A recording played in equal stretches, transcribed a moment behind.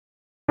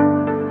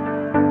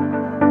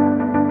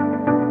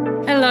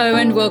Hello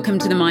and welcome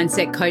to the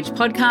Mindset Coach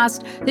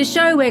podcast, the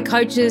show where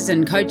coaches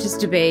and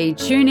coaches-to-be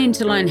tune in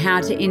to learn how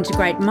to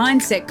integrate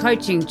mindset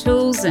coaching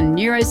tools and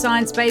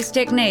neuroscience-based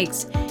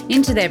techniques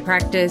into their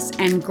practice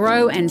and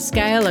grow and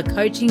scale a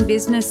coaching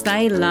business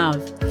they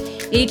love.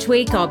 Each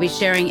week I'll be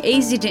sharing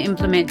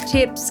easy-to-implement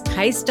tips,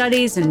 case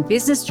studies and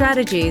business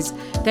strategies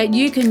that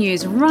you can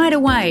use right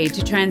away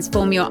to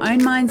transform your own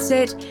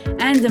mindset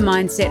and the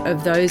mindset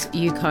of those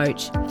you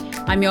coach.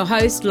 I'm your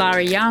host,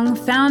 Lara Young,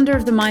 founder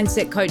of the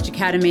Mindset Coach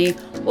Academy,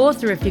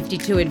 author of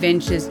 52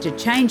 Adventures to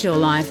Change Your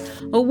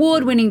Life,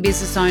 award-winning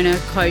business owner,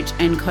 coach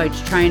and coach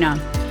trainer.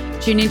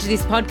 Tune into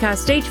this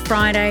podcast each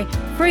Friday,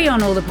 free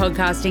on all the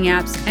podcasting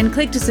apps, and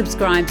click to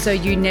subscribe so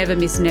you never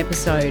miss an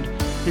episode.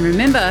 And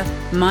remember,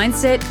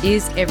 mindset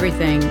is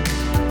everything.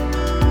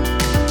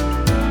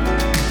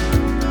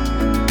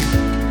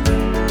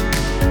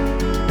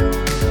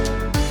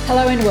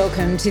 Hello and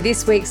welcome to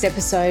this week's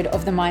episode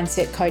of the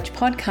Mindset Coach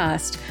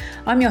podcast.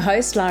 I'm your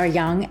host, Lara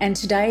Young, and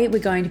today we're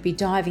going to be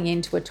diving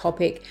into a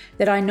topic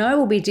that I know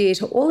will be dear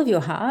to all of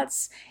your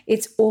hearts.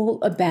 It's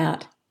all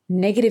about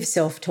negative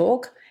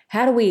self-talk.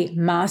 How do we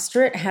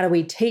master it? How do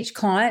we teach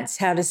clients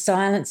how to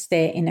silence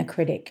their inner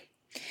critic?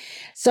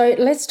 So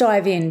let's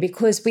dive in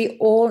because we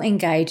all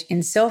engage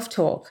in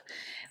self-talk.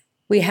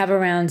 We have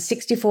around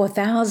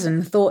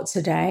 64,000 thoughts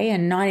a day,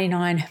 and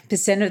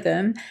 99% of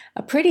them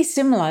are pretty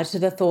similar to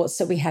the thoughts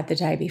that we had the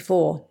day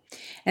before.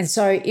 And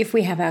so if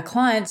we have our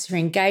clients who are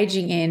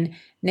engaging in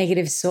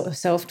negative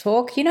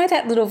self-talk, you know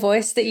that little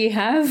voice that you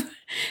have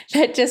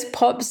that just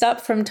pops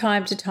up from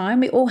time to time?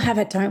 We all have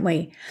it, don't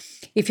we?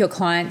 If your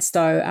clients,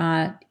 though,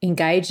 are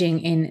engaging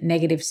in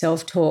negative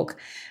self-talk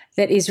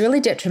that is really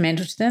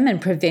detrimental to them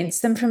and prevents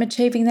them from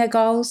achieving their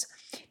goals,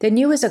 then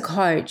you as a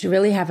coach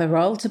really have a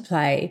role to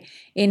play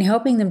in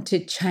helping them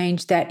to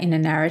change that inner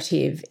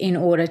narrative in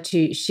order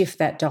to shift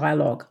that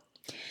dialogue.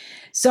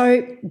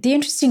 So the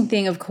interesting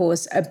thing, of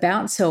course,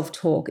 about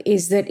self-talk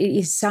is that it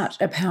is such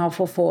a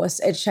powerful force.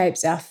 It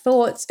shapes our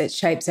thoughts, it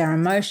shapes our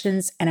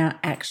emotions and our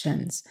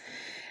actions.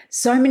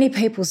 So many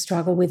people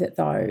struggle with it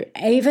though,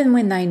 even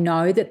when they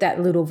know that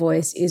that little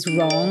voice is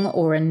wrong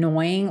or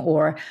annoying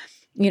or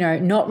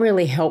not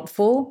really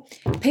helpful.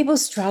 People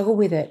struggle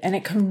with it and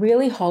it can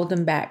really hold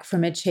them back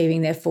from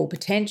achieving their full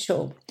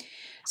potential.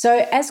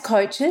 So as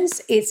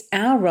coaches, it's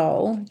our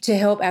role to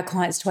help our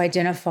clients to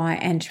identify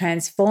and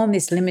transform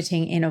this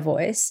limiting inner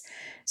voice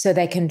so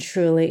they can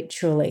truly,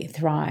 truly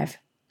thrive.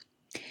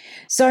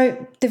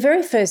 So the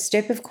very first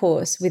step, of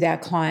course, with our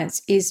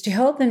clients is to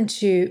help them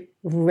to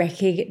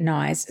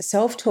recognize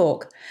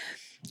self-talk.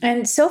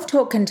 And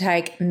self-talk can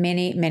take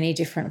many, many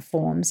different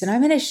forms. And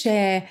I'm going to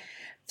share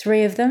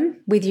 3 of them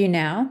with you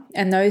now,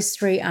 and those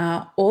 3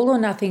 are all or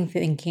nothing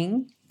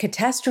thinking,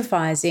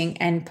 catastrophizing,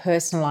 and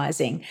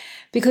personalizing,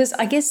 because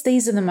I guess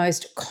these are the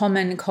most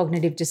common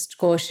cognitive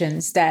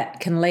distortions that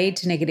can lead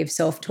to negative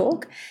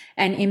self-talk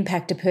and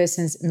impact a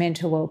person's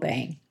mental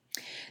well-being.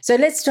 So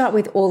let's start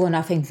with all or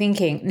nothing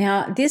thinking.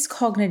 Now, this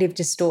cognitive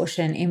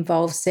distortion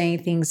involves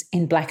seeing things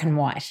in black and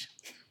white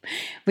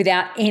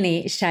without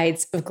any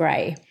shades of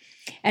grey.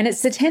 And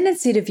it's the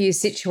tendency to view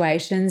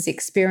situations,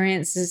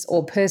 experiences,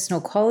 or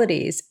personal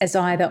qualities as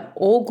either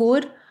all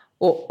good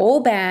or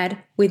all bad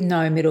with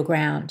no middle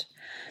ground.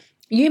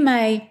 You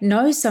may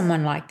know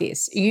someone like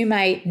this. You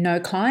may know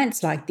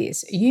clients like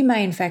this. You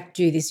may, in fact,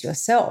 do this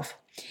yourself.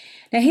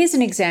 Now, here's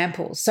an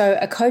example. So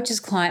a coach's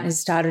client has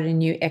started a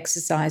new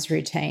exercise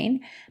routine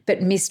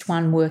but missed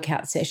one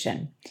workout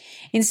session.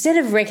 Instead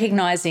of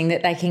recognizing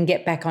that they can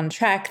get back on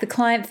track, the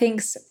client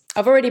thinks,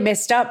 I've already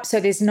messed up,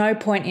 so there's no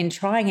point in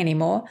trying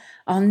anymore.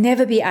 I'll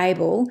never be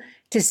able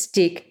to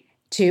stick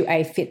to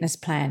a fitness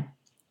plan.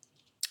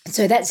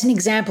 So that's an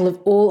example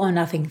of all or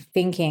nothing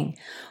thinking.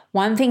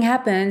 One thing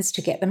happens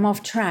to get them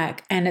off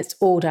track and it's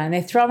all done.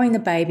 They're throwing the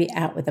baby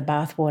out with the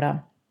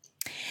bathwater.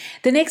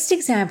 The next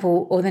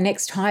example, or the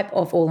next type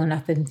of all or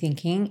nothing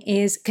thinking,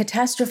 is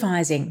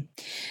catastrophizing.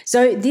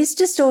 So this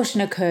distortion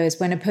occurs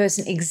when a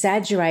person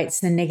exaggerates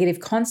the negative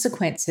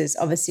consequences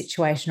of a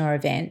situation or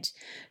event,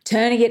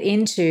 turning it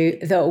into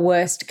the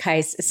worst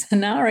case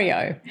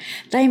scenario.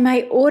 They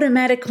may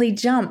automatically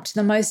jump to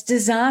the most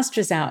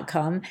disastrous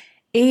outcome,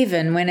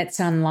 even when it's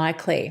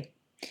unlikely.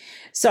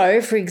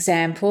 So, for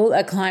example,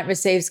 a client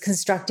receives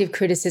constructive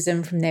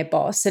criticism from their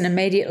boss and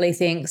immediately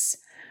thinks,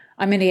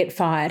 I'm going to get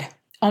fired.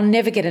 I'll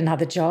never get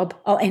another job.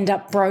 I'll end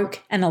up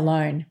broke and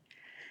alone.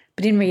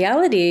 But in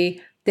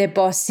reality, their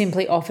boss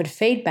simply offered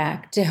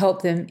feedback to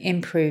help them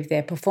improve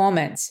their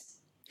performance.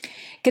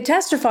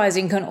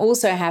 Catastrophizing can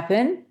also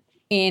happen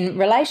in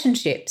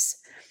relationships.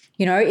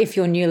 If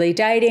you're newly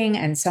dating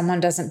and someone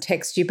doesn't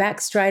text you back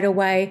straight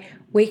away,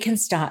 we can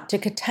start to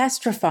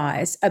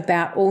catastrophize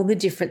about all the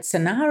different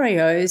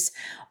scenarios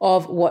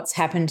of what's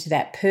happened to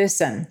that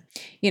person.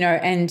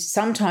 And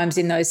sometimes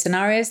in those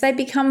scenarios, they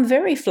become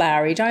very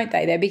flowery, don't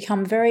they? They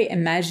become very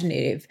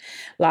imaginative,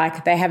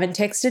 like they haven't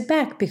texted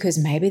back because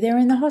maybe they're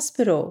in the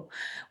hospital,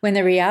 when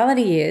the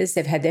reality is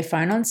they've had their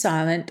phone on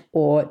silent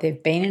or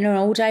they've been in an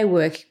all-day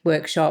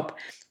workshop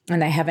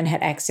and they haven't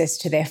had access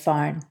to their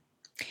phone.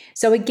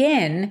 So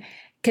again,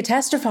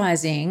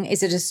 Catastrophizing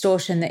is a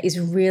distortion that is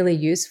really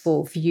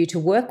useful for you to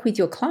work with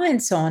your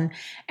clients on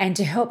and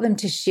to help them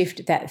to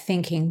shift that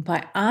thinking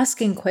by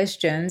asking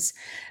questions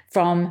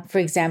from, for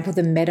example,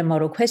 the meta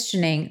model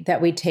questioning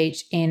that we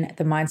teach in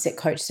the Mindset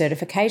Coach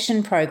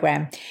certification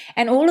program.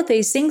 And all of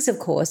these things, of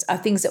course, are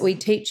things that we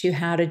teach you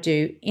how to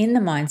do in the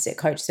Mindset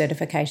Coach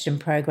certification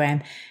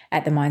program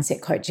at the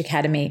Mindset Coach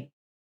Academy.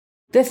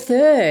 The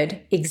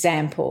third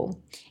example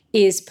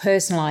is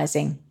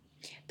personalizing.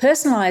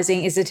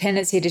 Personalizing is a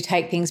tendency to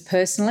take things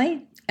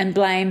personally and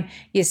blame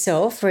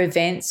yourself for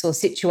events or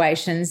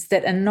situations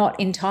that are not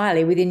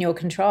entirely within your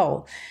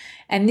control.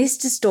 And this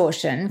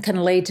distortion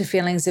can lead to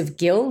feelings of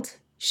guilt,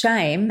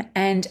 shame,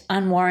 and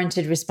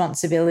unwarranted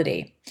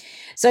responsibility.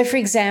 So, for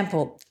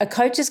example, a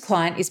coach's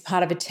client is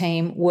part of a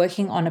team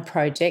working on a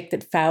project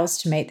that fails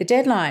to meet the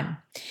deadline.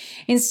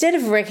 Instead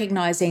of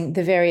recognizing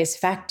the various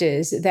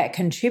factors that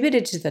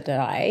contributed to the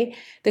delay,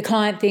 the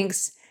client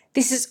thinks,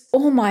 "This is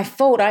all my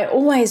fault. I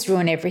always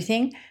ruin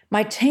everything.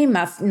 My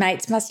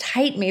teammates must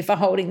hate me for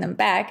holding them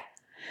back."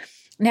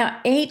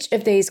 Now, each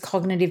of these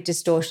cognitive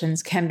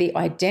distortions can be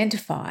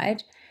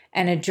identified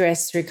and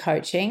addressed through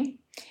coaching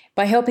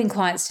by helping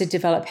clients to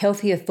develop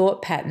healthier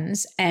thought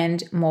patterns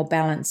and more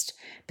balanced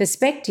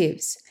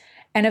perspectives.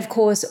 And of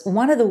course,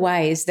 one of the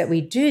ways that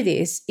we do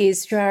this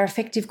is through our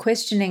effective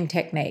questioning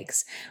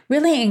techniques,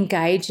 really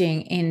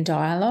engaging in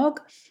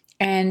dialogue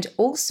and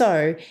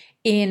also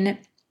in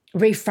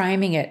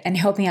reframing it and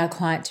helping our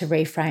client to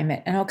reframe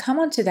it. And I'll come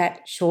on to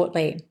that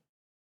shortly.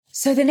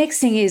 So the next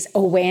thing is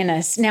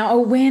awareness. Now,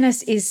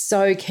 awareness is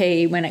so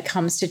key when it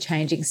comes to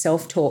changing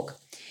self-talk.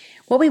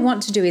 What we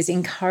want to do is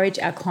encourage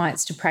our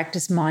clients to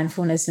practice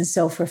mindfulness and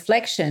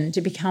self-reflection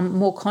to become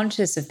more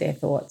conscious of their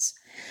thoughts.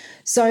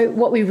 So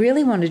what we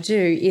really want to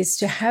do is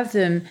to have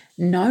them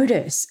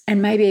notice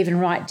and maybe even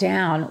write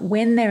down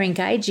when they're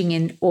engaging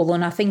in all or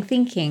nothing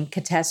thinking,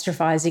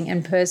 catastrophizing,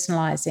 and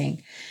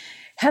personalizing.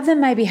 Have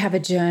them maybe have a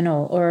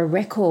journal or a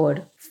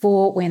record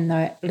for when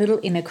the little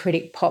inner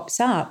critic pops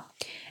up,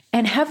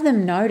 and have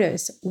them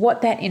notice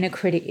what that inner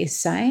critic is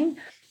saying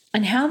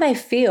and how they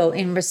feel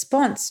in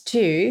response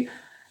to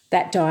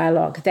that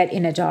dialogue, that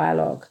inner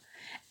dialogue.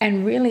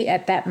 And really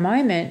at that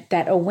moment,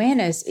 that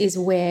awareness is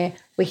where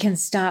we can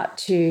start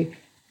to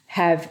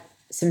have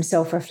some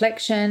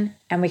self-reflection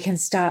and we can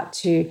start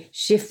to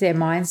shift their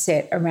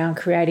mindset around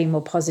creating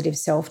more positive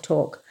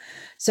self-talk.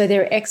 So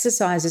there are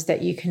exercises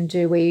that you can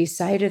do where you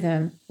say to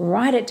them,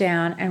 write it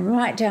down and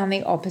write down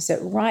the opposite,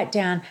 write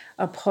down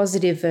a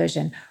positive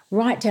version,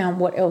 write down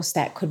what else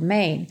that could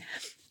mean.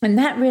 And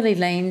that really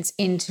leans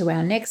into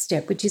our next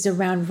step, which is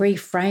around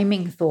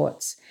reframing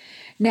thoughts.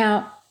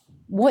 Now,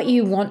 what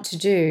you want to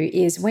do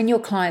is when your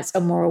clients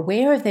are more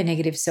aware of their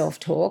negative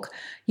self-talk,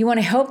 you want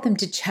to help them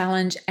to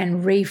challenge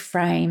and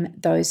reframe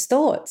those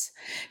thoughts.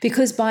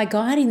 Because by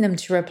guiding them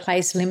to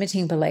replace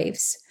limiting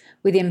beliefs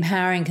with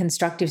empowering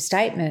constructive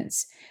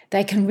statements,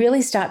 they can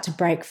really start to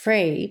break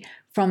free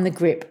from the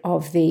grip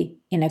of the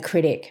inner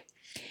critic.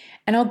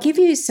 And I'll give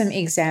you some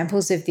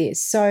examples of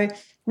this. So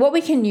what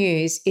we can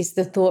use is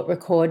the thought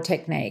record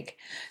technique.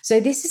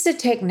 So this is a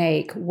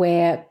technique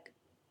where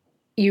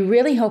you're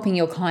really helping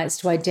your clients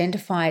to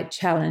identify,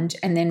 challenge,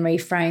 and then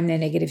reframe their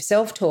negative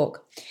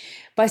self-talk.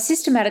 By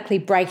systematically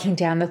breaking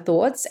down the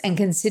thoughts and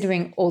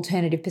considering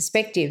alternative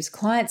perspectives,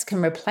 clients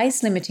can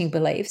replace limiting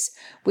beliefs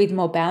with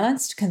more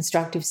balanced,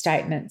 constructive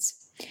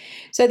statements.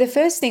 So the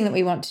first thing that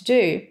we want to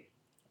do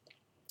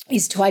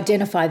is to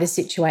identify the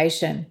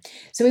situation.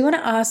 So we want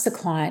to ask the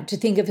client to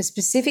think of a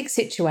specific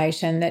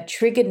situation that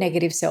triggered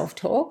negative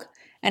self-talk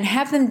and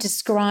have them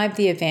describe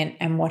the event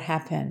and what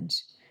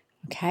happened.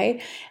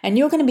 Okay, and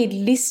you're going to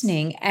be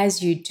listening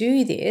as you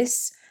do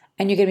this,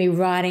 and you're going to be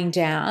writing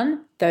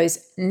down those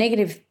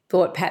negative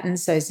thought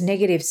patterns, those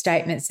negative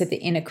statements that the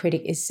inner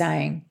critic is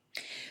saying.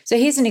 So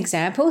here's an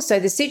example. So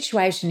the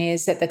situation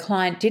is that the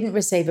client didn't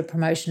receive a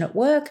promotion at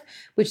work,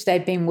 which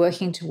they'd been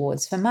working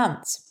towards for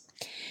months.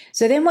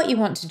 So then what you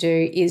want to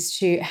do is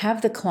to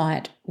have the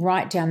client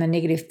write down the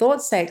negative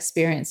thoughts they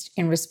experienced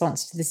in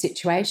response to the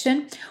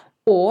situation,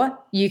 or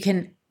you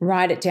can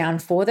write it down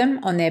for them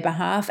on their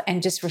behalf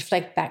and just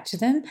reflect back to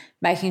them,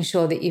 making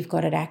sure that you've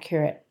got it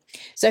accurate.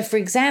 So for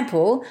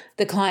example,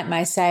 the client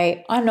may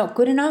say, "I'm not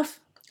good enough,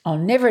 I'll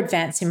never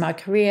advance in my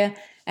career,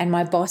 and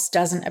my boss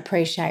doesn't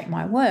appreciate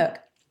my work."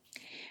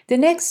 The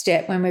next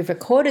step when we've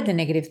recorded the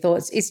negative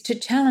thoughts is to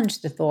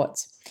challenge the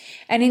thoughts.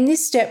 And in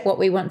this step, what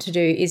we want to do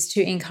is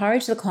to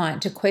encourage the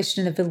client to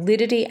question the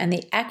validity and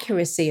the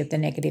accuracy of the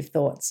negative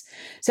thoughts.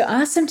 So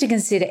ask them to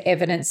consider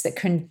evidence that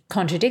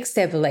contradicts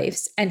their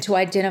beliefs and to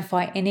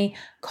identify any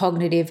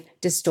cognitive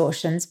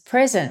distortions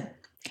present.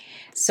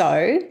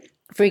 So,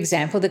 for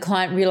example, the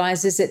client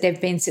realizes that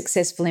they've been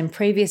successful in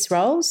previous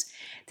roles,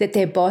 that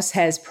their boss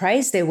has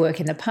praised their work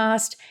in the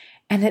past,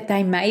 and that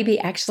they may be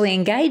actually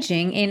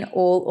engaging in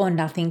all or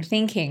nothing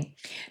thinking.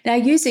 Now,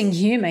 using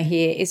humor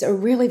here is a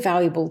really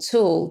valuable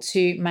tool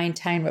to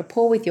maintain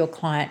rapport with your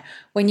client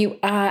when you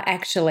are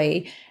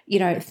actually,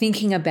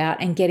 thinking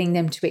about and getting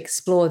them to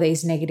explore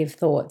these negative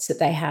thoughts that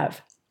they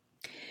have.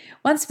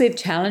 Once we've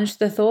challenged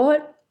the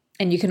thought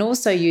and you can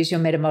also use your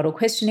meta model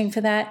questioning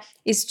for that,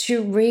 is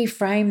to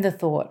reframe the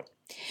thought.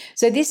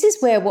 So this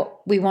is where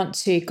what we want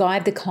to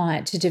guide the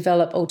client to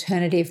develop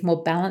alternative,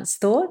 more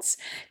balanced thoughts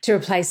to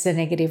replace the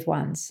negative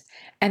ones.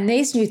 And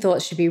these new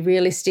thoughts should be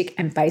realistic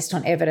and based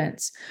on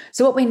evidence.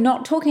 So what we're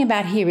not talking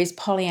about here is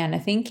Pollyanna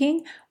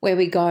thinking, where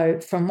we go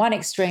from one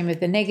extreme of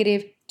the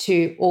negative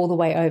to all the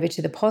way over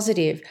to the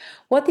positive.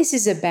 What this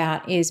is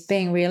about is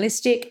being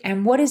realistic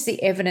and what is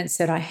the evidence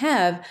that I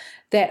have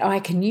that I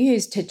can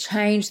use to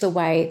change the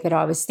way that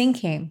I was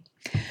thinking.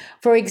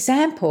 For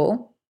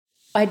example,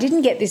 I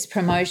didn't get this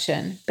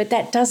promotion, but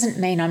that doesn't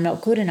mean I'm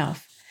not good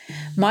enough.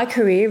 My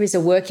career is a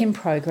work in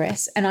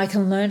progress and I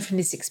can learn from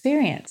this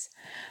experience.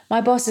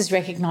 My boss has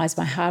recognised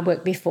my hard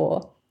work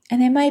before,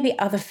 and there may be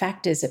other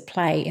factors at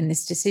play in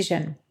this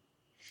decision.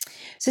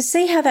 So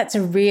see how that's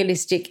a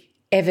realistic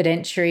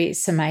evidentiary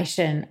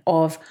summation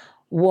of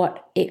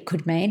what it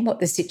could mean, what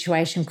the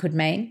situation could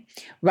mean,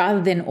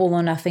 rather than all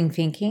or nothing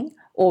thinking,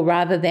 or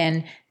rather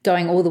than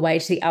going all the way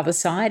to the other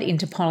side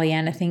into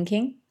Pollyanna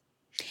thinking.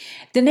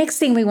 The next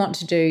thing we want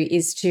to do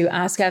is to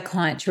ask our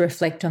client to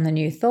reflect on the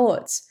new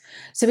thoughts.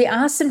 So we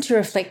ask them to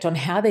reflect on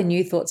how their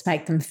new thoughts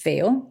make them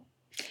feel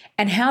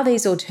and how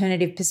these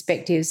alternative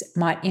perspectives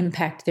might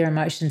impact their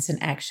emotions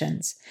and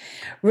actions.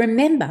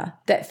 Remember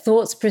that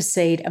thoughts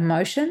precede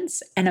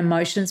emotions and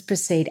emotions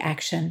precede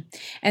action.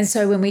 And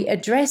so when we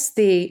address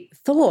the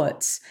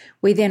thoughts,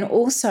 we then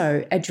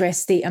also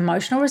address the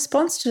emotional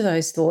response to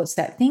those thoughts,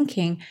 that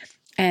thinking,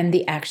 and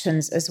the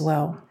actions as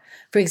well.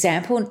 For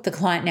example, the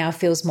client now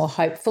feels more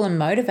hopeful and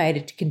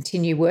motivated to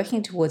continue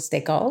working towards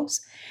their goals.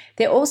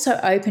 They're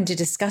also open to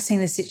discussing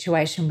the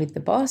situation with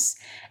the boss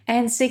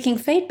and seeking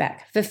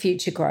feedback for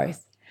future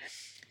growth.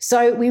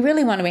 So we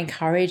really want to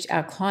encourage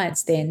our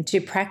clients then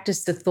to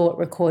practice the thought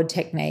record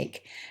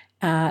technique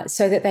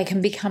so that they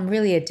can become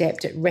really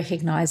adept at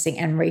recognizing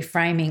and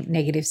reframing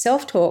negative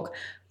self-talk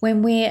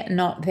when we're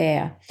not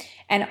there.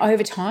 And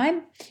over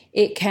time,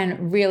 it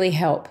can really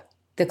help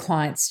the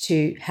clients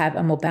to have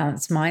a more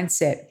balanced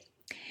mindset.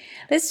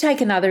 Let's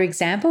take another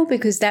example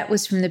because that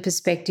was from the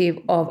perspective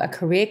of a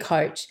career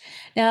coach.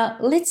 Now,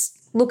 let's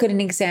look at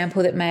an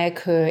example that may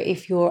occur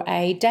if you're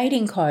a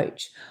dating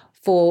coach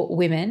for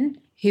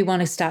women who want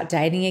to start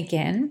dating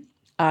again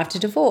after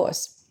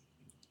divorce.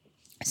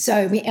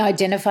 So we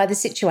identify the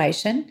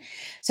situation.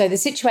 So the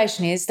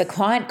situation is the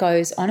client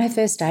goes on her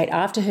first date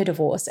after her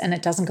divorce and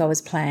it doesn't go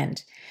as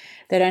planned.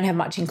 They don't have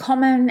much in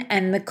common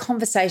and the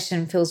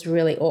conversation feels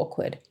really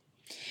awkward.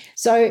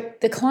 So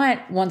the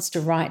client wants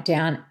to write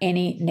down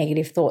any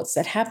negative thoughts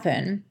that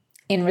happen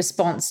in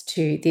response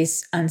to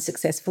this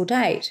unsuccessful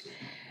date.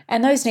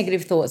 And those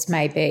negative thoughts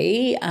may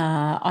be,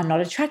 I'm not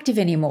attractive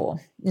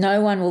anymore.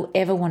 No one will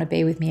ever want to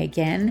be with me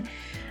again.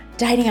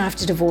 Dating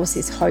after divorce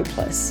is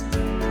hopeless.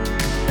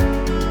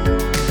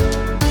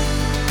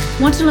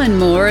 Want to learn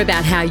more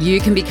about how you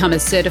can become a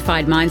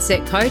certified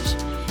mindset coach?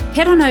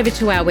 Head on over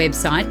to our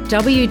website,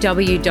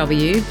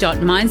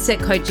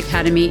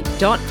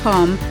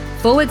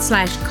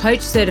 www.mindsetcoachacademy.com/coach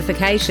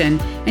certification,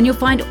 and you'll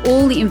find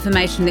all the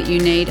information that you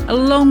need,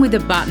 along with a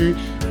button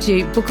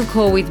to book a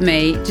call with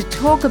me to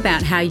talk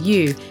about how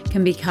you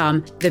can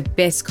become the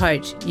best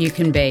coach you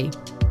can be.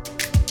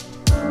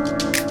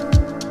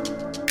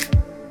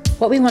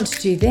 What we want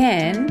to do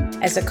then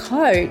as a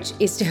coach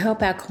is to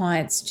help our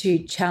clients to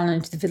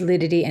challenge the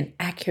validity and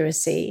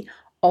accuracy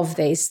of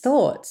these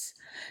thoughts.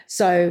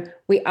 So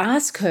we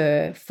ask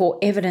her for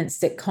evidence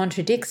that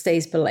contradicts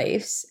these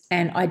beliefs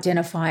and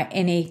identify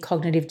any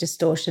cognitive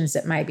distortions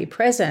that may be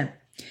present.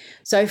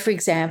 So, for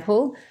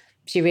example,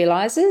 she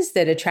realizes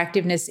that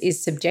attractiveness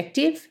is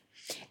subjective,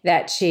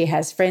 that she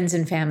has friends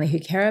and family who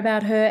care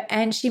about her,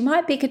 and she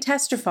might be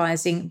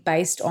catastrophizing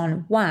based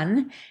on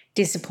one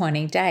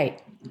disappointing date.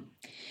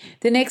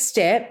 The next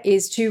step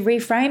is to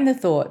reframe the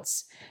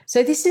thoughts.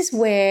 So this is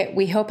where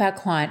we help our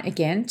client,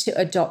 again, to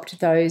adopt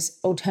those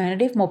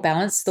alternative, more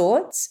balanced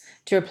thoughts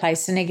to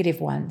replace the negative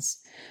ones.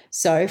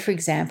 So, for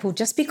example,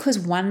 just because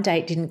one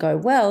date didn't go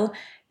well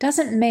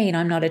doesn't mean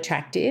I'm not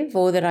attractive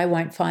or that I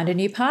won't find a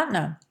new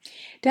partner.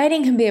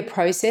 Dating can be a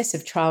process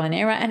of trial and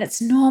error, and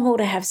it's normal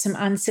to have some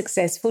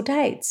unsuccessful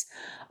dates.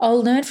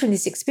 I'll learn from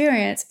this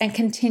experience and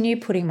continue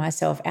putting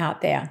myself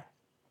out there.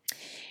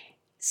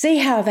 See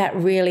how that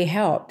really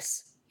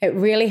helps. It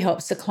really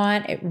helps the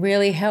client. It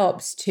really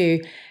helps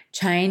to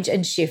change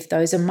and shift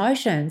those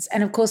emotions.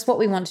 And of course, what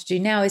we want to do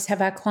now is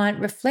have our client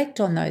reflect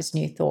on those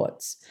new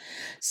thoughts.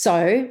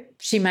 So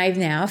she may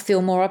now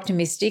feel more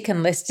optimistic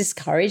and less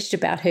discouraged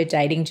about her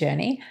dating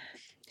journey.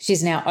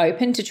 She's now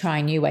open to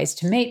trying new ways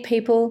to meet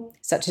people,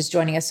 such as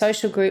joining a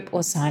social group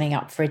or signing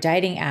up for a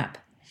dating app.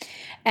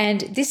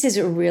 And this is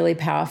really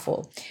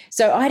powerful.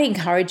 So I'd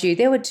encourage you,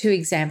 there were 2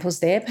 examples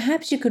there.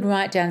 Perhaps you could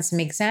write down some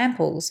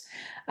examples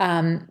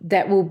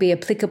that will be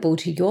applicable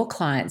to your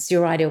clients,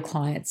 your ideal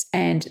clients,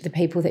 and the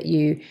people that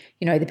you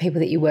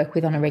work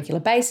with on a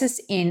regular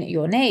basis in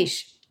your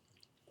niche.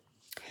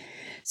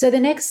 So the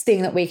next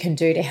thing that we can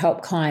do to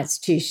help clients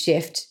to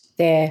shift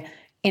their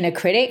inner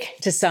critic,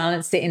 to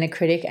silence the inner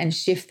critic and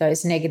shift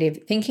those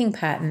negative thinking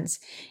patterns,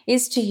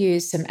 is to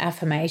use some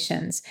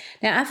affirmations.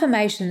 Now,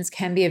 affirmations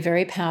can be a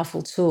very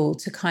powerful tool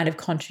to kind of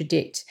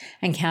contradict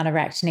and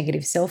counteract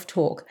negative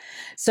self-talk.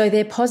 So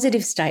they're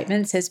positive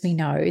statements, as we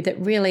know, that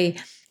really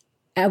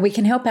we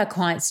can help our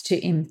clients to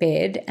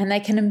embed, and they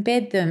can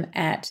embed them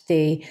at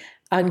the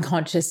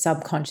unconscious,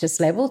 subconscious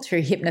level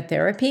through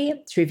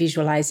hypnotherapy, through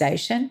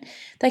visualization.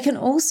 They can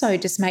also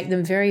just make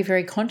them very,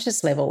 very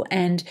conscious level.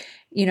 And,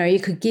 you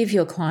could give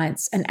your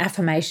clients an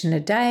affirmation a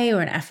day or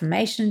an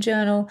affirmation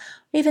journal,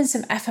 even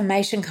some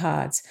affirmation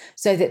cards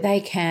so that they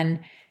can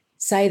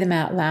say them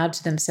out loud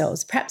to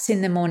themselves, perhaps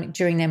in the morning,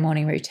 during their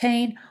morning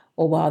routine,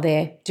 or while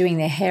they're doing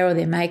their hair or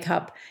their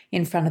makeup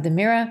in front of the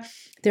mirror.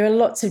 There are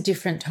lots of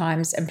different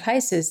times and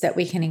places that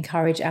we can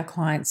encourage our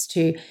clients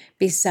to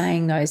be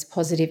saying those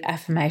positive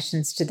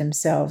affirmations to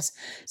themselves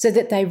so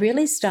that they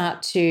really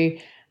start to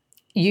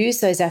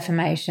use those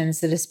affirmations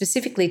that are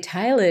specifically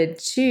tailored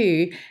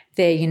to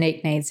their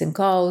unique needs and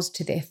goals,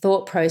 to their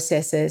thought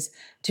processes,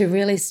 to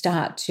really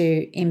start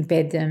to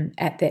embed them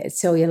at the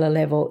cellular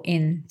level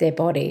in their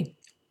body.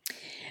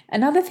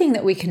 Another thing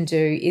that we can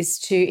do is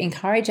to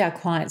encourage our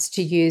clients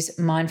to use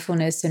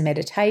mindfulness and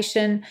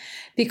meditation,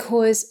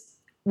 because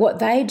what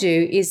they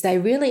do is they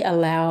really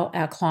allow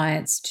our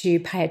clients to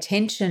pay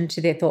attention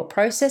to their thought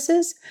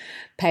processes,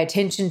 pay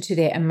attention to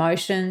their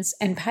emotions,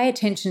 and pay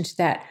attention to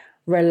that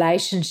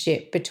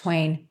relationship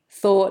between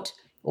thought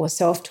or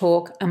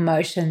self-talk,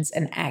 emotions,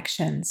 and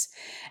actions.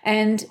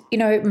 And,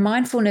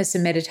 mindfulness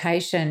and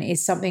meditation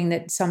is something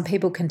that some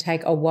people can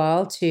take a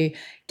while to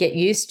get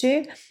used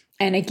to.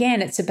 And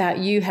again, it's about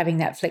you having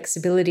that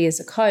flexibility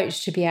as a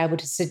coach to be able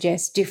to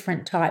suggest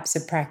different types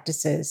of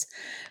practices.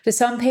 For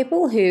some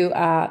people who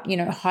are,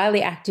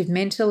 highly active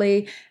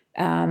mentally,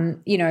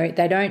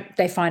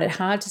 they find it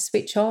hard to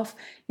switch off.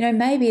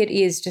 Maybe it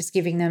is just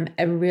giving them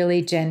a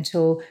really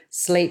gentle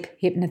sleep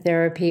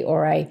hypnotherapy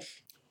or a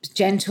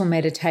gentle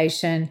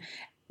meditation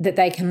that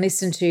they can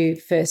listen to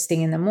first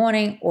thing in the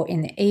morning or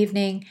in the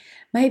evening.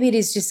 Maybe it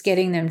is just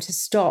getting them to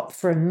stop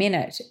for a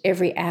minute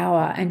every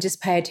hour and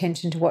just pay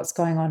attention to what's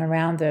going on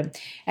around them,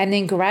 and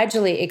then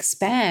gradually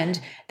expand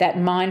that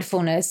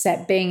mindfulness,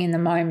 that being in the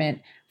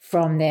moment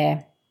from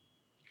there.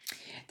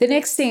 The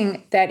next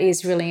thing that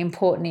is really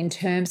important in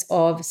terms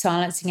of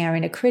silencing our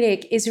inner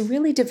critic is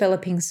really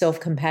developing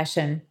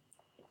self-compassion.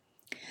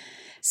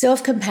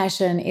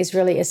 Self-compassion is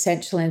really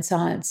essential in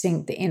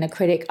silencing the inner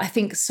critic. I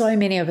think so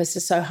many of us are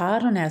so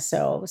hard on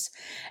ourselves,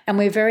 and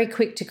we're very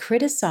quick to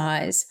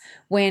criticize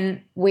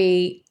when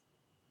we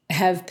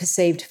have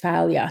perceived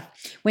failure,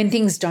 when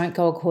things don't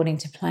go according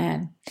to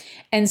plan.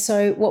 And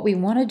so what we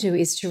want to do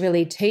is to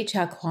really teach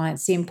our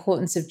clients the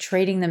importance of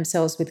treating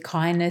themselves with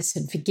kindness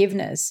and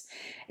forgiveness,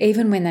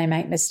 even when they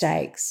make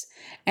mistakes.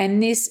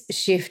 And this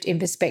shift in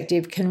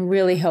perspective can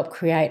really help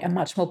create a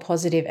much more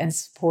positive and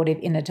supportive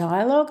inner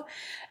dialogue.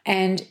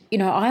 And,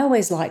 I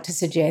always like to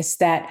suggest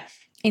that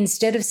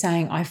instead of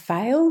saying I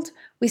failed,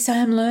 we say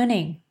I'm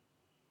learning.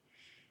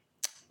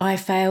 I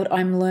failed,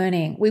 I'm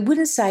learning. We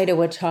wouldn't say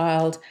to a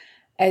child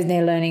as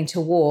they're learning to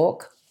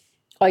walk,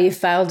 oh, you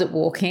failed at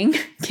walking,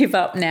 give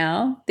up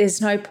now, there's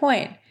no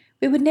point.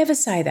 We would never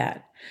say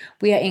that.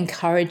 We are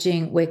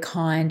encouraging, we're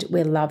kind,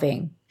 we're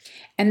loving.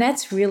 And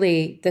that's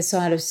really the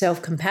side of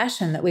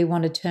self-compassion that we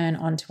want to turn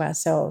onto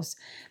ourselves.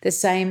 The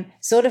same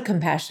sort of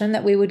compassion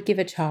that we would give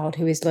a child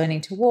who is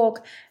learning to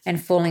walk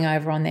and falling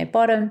over on their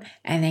bottom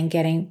and then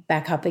getting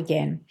back up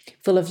again,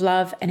 full of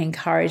love and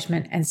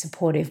encouragement and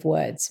supportive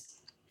words.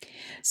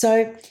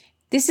 So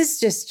this is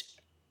just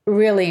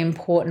really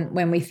important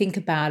when we think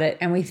about it,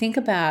 and we think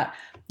about,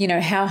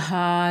 how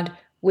hard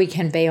we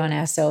can be on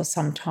ourselves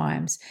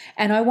sometimes.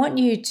 And I want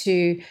you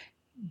to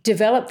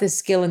develop the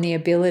skill and the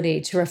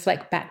ability to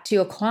reflect back to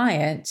your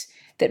client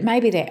that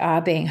maybe they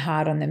are being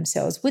hard on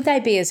themselves. Would they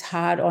be as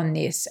hard on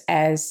this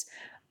as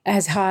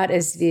hard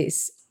as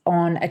this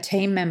on a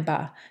team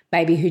member,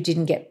 maybe who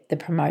didn't get the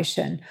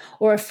promotion,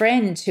 or a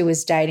friend who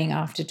was dating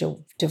after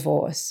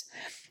divorce?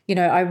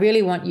 I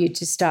really want you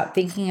to start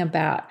thinking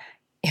about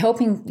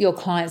helping your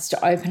clients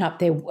to open up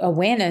their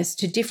awareness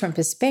to different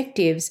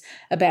perspectives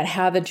about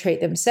how they treat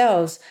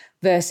themselves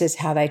versus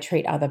how they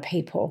treat other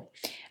people.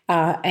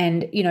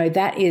 And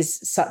that is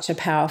such a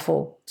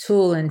powerful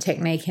tool and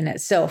technique in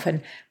itself,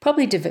 and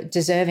probably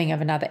deserving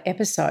of another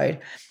episode.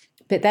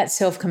 But that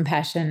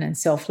self-compassion and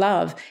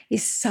self-love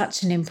is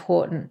such an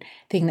important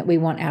thing that we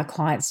want our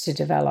clients to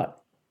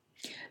develop.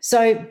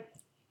 So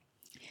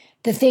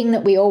the thing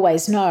that we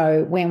always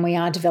know when we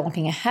are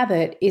developing a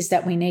habit is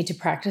that we need to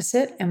practice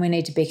it and we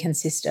need to be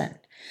consistent.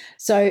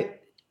 So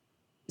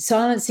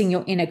silencing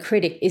your inner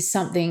critic is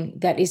something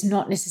that is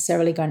not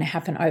necessarily going to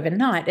happen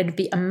overnight. It'd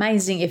be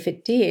amazing if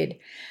it did,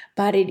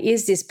 but it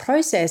is this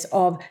process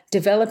of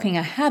developing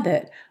a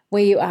habit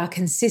where you are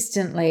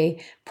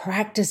consistently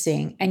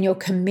practicing and you're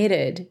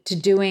committed to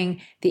doing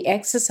the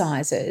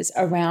exercises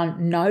around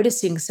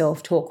noticing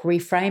self-talk,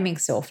 reframing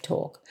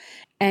self-talk,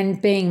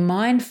 and being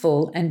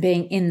mindful and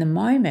being in the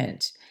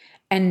moment,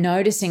 and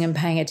noticing and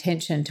paying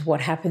attention to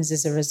what happens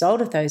as a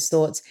result of those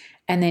thoughts,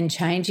 and then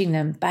changing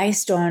them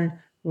based on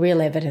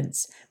real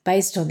evidence,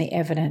 based on the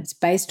evidence,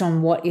 based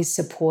on what is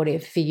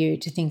supportive for you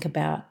to think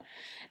about.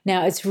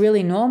 Now, it's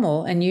really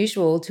normal and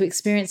usual to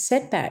experience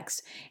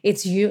setbacks.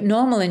 It's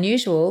normal and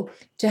usual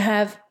to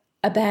have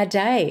a bad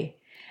day.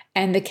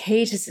 And the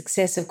key to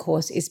success, of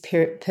course, is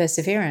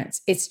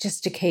perseverance. It's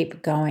just to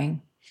keep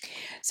going.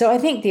 So I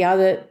think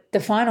the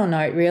final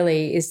note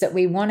really is that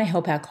we want to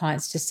help our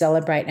clients to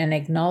celebrate and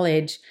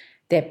acknowledge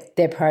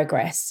their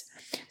progress.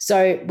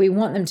 So we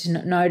want them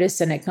to notice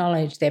and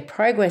acknowledge their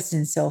progress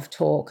in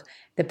self-talk,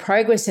 the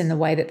progress in the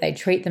way that they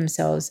treat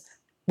themselves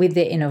with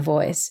their inner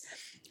voice.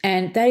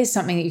 And that is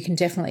something that you can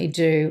definitely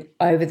do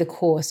over the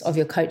course of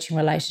your coaching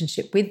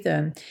relationship with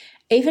them,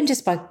 even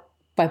just by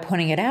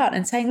pointing it out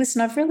and saying,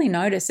 listen, I've really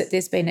noticed that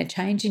there's been a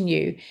change in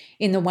you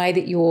in the way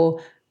that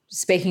you're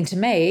speaking to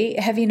me.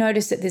 Have you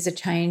noticed that there's a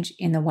change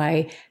in the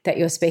way that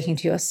you're speaking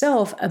to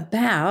yourself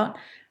about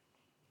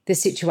the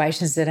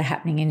situations that are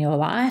happening in your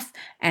life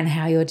and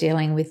how you're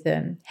dealing with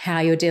them, how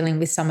you're dealing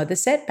with some of the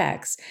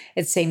setbacks?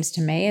 It seems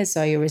to me as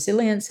though your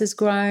resilience has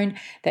grown,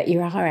 that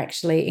you are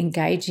actually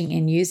engaging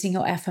in using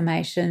your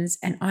affirmations,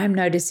 and I'm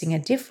noticing a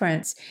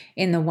difference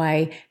in the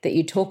way that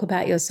you talk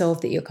about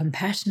yourself, that you're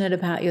compassionate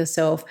about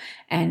yourself,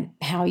 and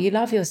how you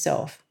love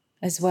yourself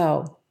as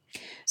well.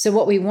 So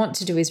what we want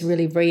to do is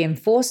really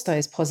reinforce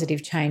those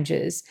positive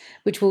changes,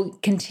 which will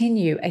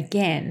continue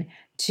again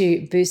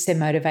to boost their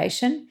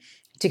motivation,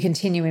 to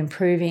continue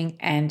improving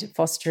and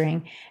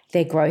fostering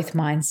their growth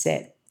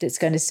mindset that's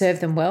going to serve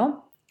them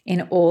well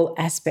in all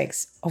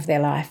aspects of their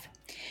life.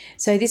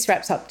 So this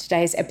wraps up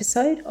today's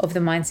episode of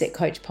the Mindset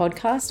Coach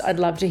podcast. I'd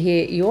love to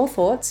hear your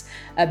thoughts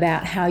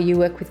about how you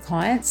work with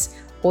clients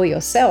or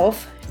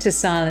yourself to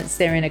silence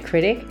their inner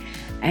critic,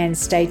 and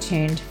stay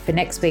tuned for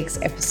next week's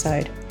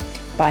episode.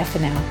 Bye for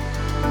now.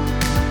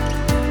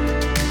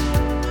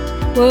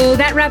 Well,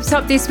 that wraps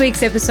up this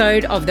week's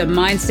episode of the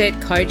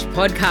Mindset Coach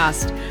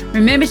podcast.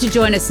 Remember to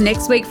join us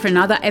next week for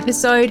another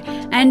episode,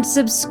 and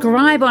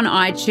subscribe on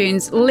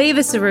iTunes. Leave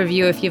us a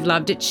review if you've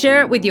loved it.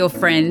 Share it with your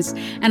friends.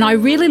 And I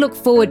really look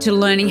forward to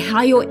learning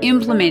how you're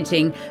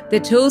implementing the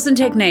tools and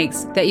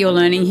techniques that you're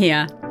learning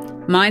here.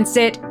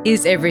 Mindset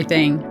is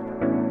everything.